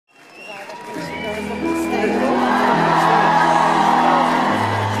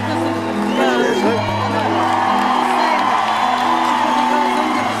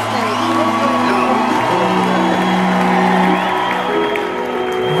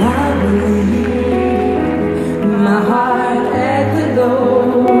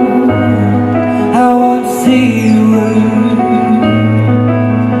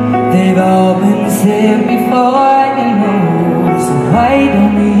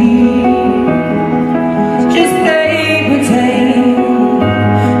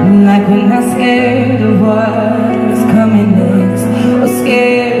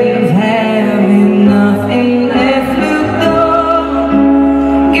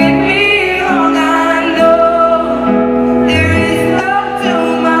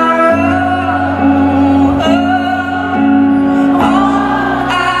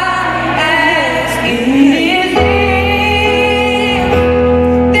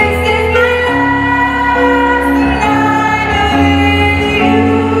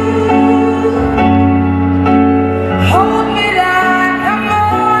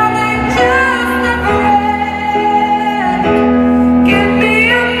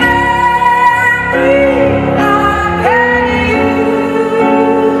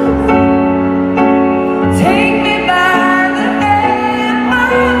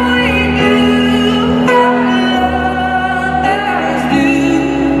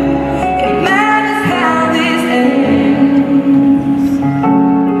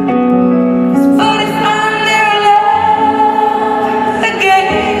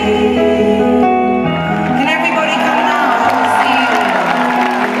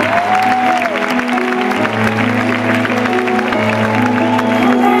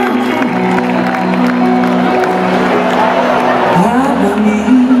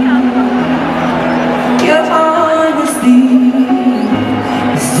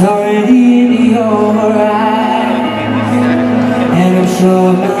saw it in your eyes, and I'm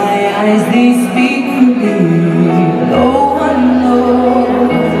sure my eyes, they speak for me. No one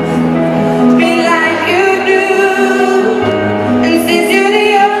knows me like you do, and since you're the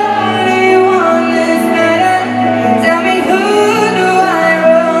only one that's better, tell me who do I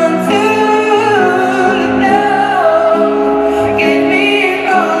run to? No, give me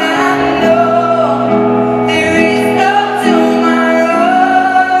all I know. There is no tomorrow.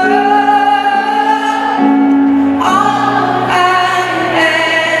 All I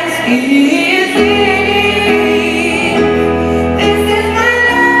ask is this. This is my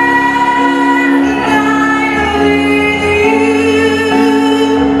last night with you.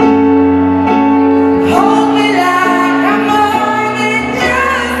 Hold me like I'm more than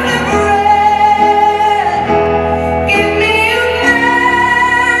just a breath. Give me a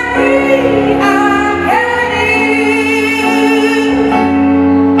memory I can use.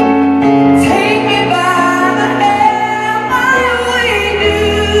 Take me by the hand like we do,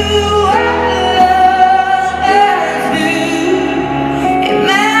 others do. It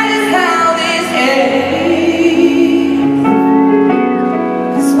matters how this ends.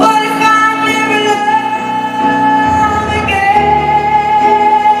 'Cause what if I never love again?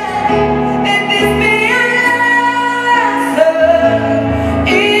 Let this be a lesson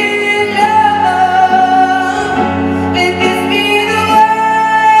in love. Let this be the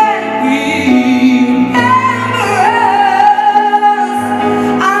way we remember us.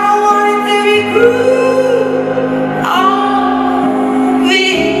 I don't want it to be cruel, all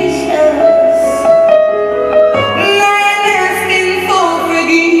vicious. Not asking for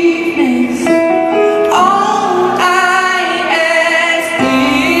forgiveness. All I ask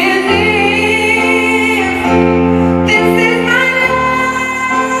is this is my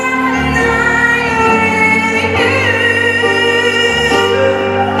last night with you.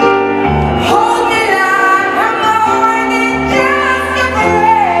 Hold me like I'm more than just a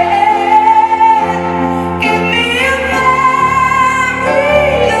breath. Give me a memory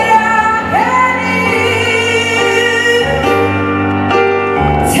that I can use.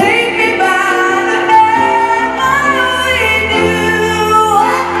 Take me by the hand like we do,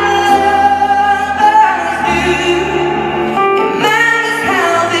 others do. It matters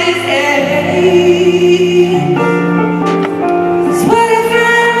how this ends. 'Cause what if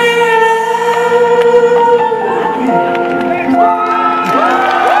I never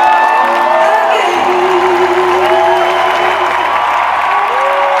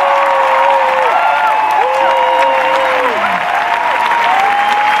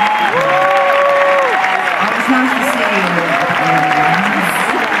It's nice to see you.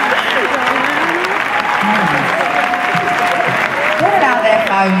 What about their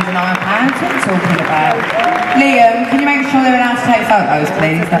phones and iPads? What are you talking about? Liam, can you make sure they're allowed to take photos,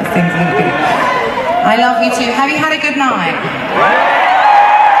 please? That seems a little bit... I love you too. Have you had a good night?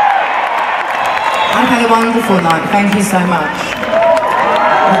 I've had a wonderful night. Thank you so much.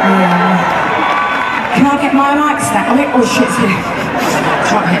 Can I get my mic stand? Oh shit,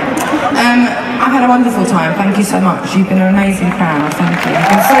 it's right here. I've had a wonderful time. Thank you so much. You've been an amazing crowd. Thank you. You've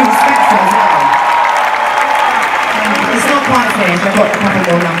been so respectful as well. It's not quite finished. I've got a couple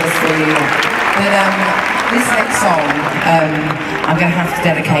more numbers for you. But this next song, I'm going to have to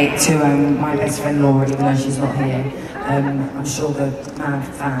dedicate to my best friend Laura, even though she's not here. I'm sure the mad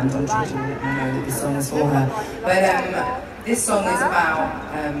fans on Twitter will know that this song is for her. But this song is about,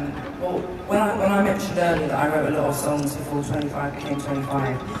 well, when I mentioned earlier that I wrote a lot of songs before 25 became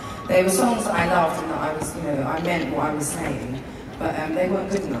 25, they were songs that I loved and that I was, I meant what I was saying, but they weren't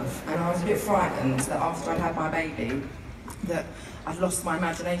good enough. And I was a bit frightened that after I'd had my baby, that I'd lost my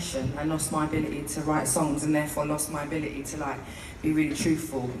imagination and lost my ability to write songs, and therefore lost my ability to be really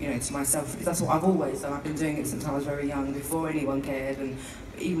truthful, to myself, because that's what I've always done. I've been doing it since I was very young, before anyone cared, and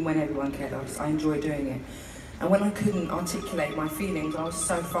even when everyone cared, I enjoyed doing it. And when I couldn't articulate my feelings, I was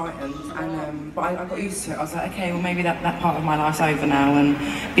so frightened, and but I got used to it. I was like, okay, well maybe that part of my life's over now, and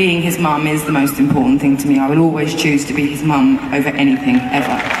being his mum is the most important thing to me. I will always choose to be his mum over anything,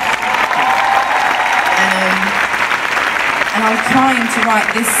 ever. And I was trying to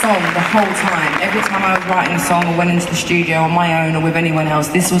write this song the whole time. Every time I was writing a song or went into the studio on my own or with anyone else,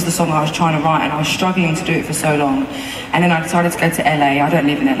 this was the song I was trying to write, and I was struggling to do it for so long. And then I decided to go to LA. I don't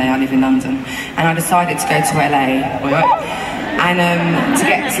live in LA, I live in London. And I decided to go to LA. And to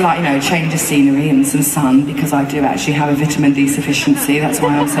get to, like, you know, change of scenery and some sun, because I do actually have a vitamin D sufficiency. That's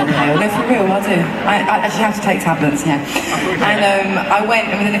why I'm so pale. No, for real, I do. I actually have to take tablets, yeah. And I went,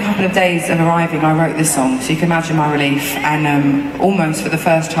 and within a couple of days of arriving, I wrote this song, so you can imagine my relief. And almost for the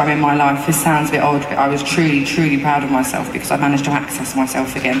first time in my life, this sounds a bit odd, but I was truly, truly proud of myself because I managed to access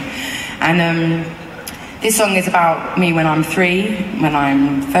myself again. And this song is about me when I'm 3, when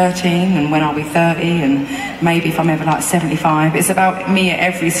I'm 13, and when I'll be 30, and maybe if I'm ever like 75. It's about me at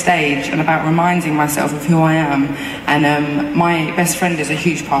every stage and about reminding myself of who I am. And my best friend is a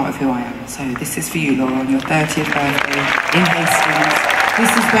huge part of who I am. So this is for you, Laura, on your 30th birthday in Hastings. This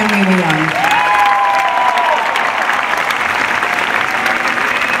is when we were young.